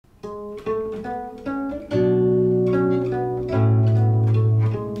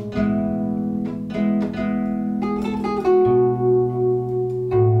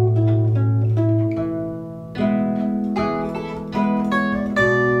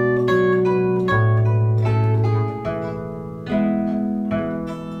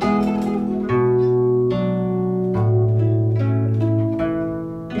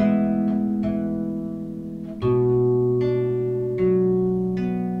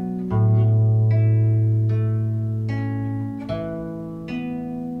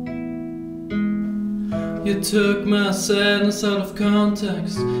You took my sadness out of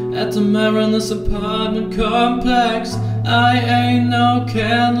context at the Mariners apartment complex. I ain't no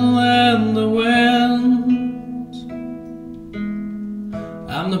candle in the wind.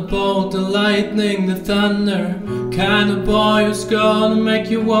 I'm the bolt, the lightning, the thunder, kind of boy who's gonna make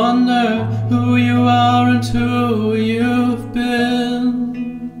you wonder who you are and who you've been.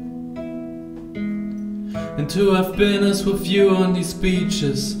 And to have been as with you on these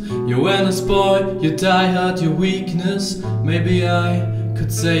beaches, your honest boy, your diehard, your weakness. Maybe I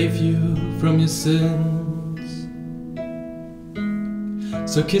could save you from your sins.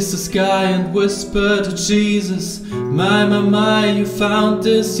 So kiss the sky and whisper to Jesus, my, you found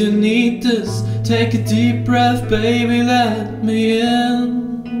this, you need this. Take a deep breath, baby, let me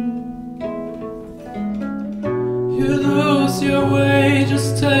in. You lose your way,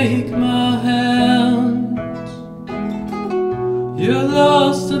 just take my hand. You're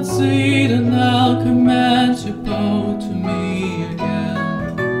lost at sea, and I'll command your boat to me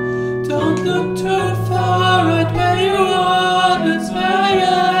again. Don't look too far, right where you are, that's where I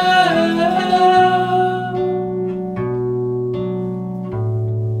am.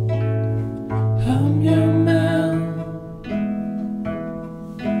 I'm your man.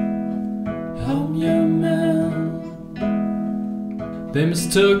 I'm your man. They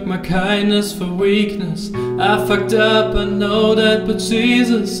mistook my kindness for weakness. I fucked up, I know that, but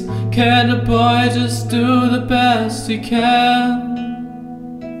Jesus, can't a boy just do the best he can?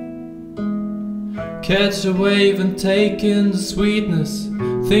 Catch a wave and take in the sweetness.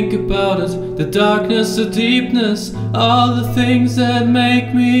 Think about it, the darkness, the deepness, all the things that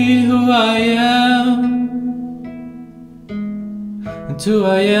make me who I am. And who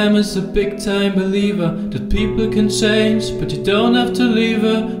I am is a big time believer that people can change, but you don't have to leave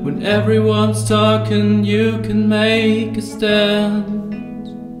her. When everyone's talking, you can make a stand.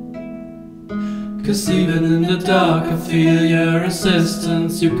 'Cause even in the dark I feel your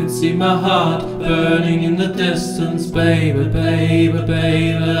resistance. You can see my heart burning in the distance. Baby, baby,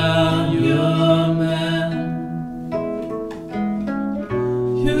 baby, I'm your man.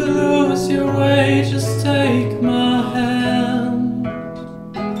 You lose your way, just take my hand.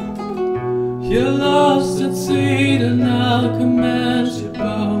 You're lost at sea, and I'll command your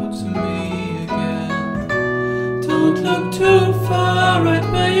boat to me again. Don't look too far, right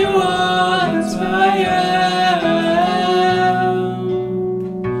where you are, that's where I am.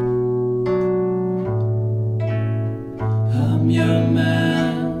 I'm your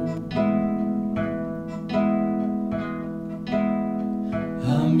man.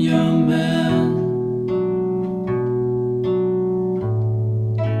 I'm your man.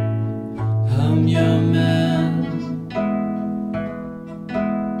 I'm your man.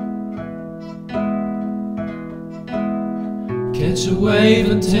 Catch a wave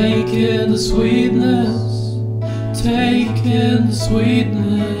and take in the sweetness. Take in the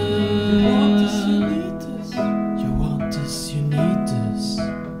sweetness. You want this, you need this.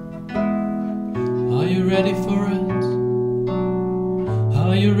 Are you ready for it?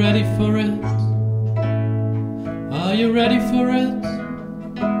 Are you ready for it? Are you ready for it?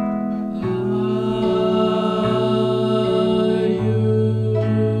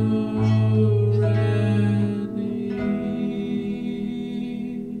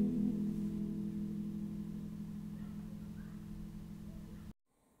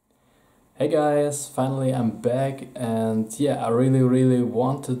 Hey guys, finally I'm back, and yeah, I really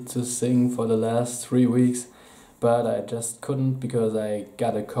wanted to sing for the last 3 weeks, but I just couldn't because I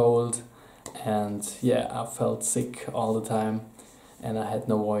got a cold, and yeah, I felt sick all the time and I had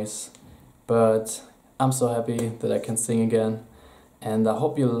no voice. But I'm so happy that I can sing again, and I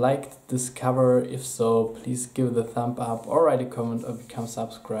hope you liked this cover. If so, please give it a thumb up or write a comment or become a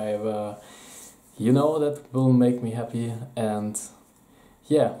subscriber. You know, that will make me happy. And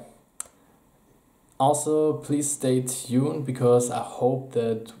yeah, also, please stay tuned, because I hope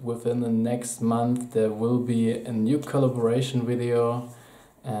that within the next month there will be a new collaboration video.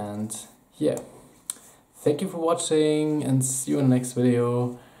 And yeah, thank you for watching and see you in the next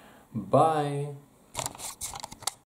video. Bye!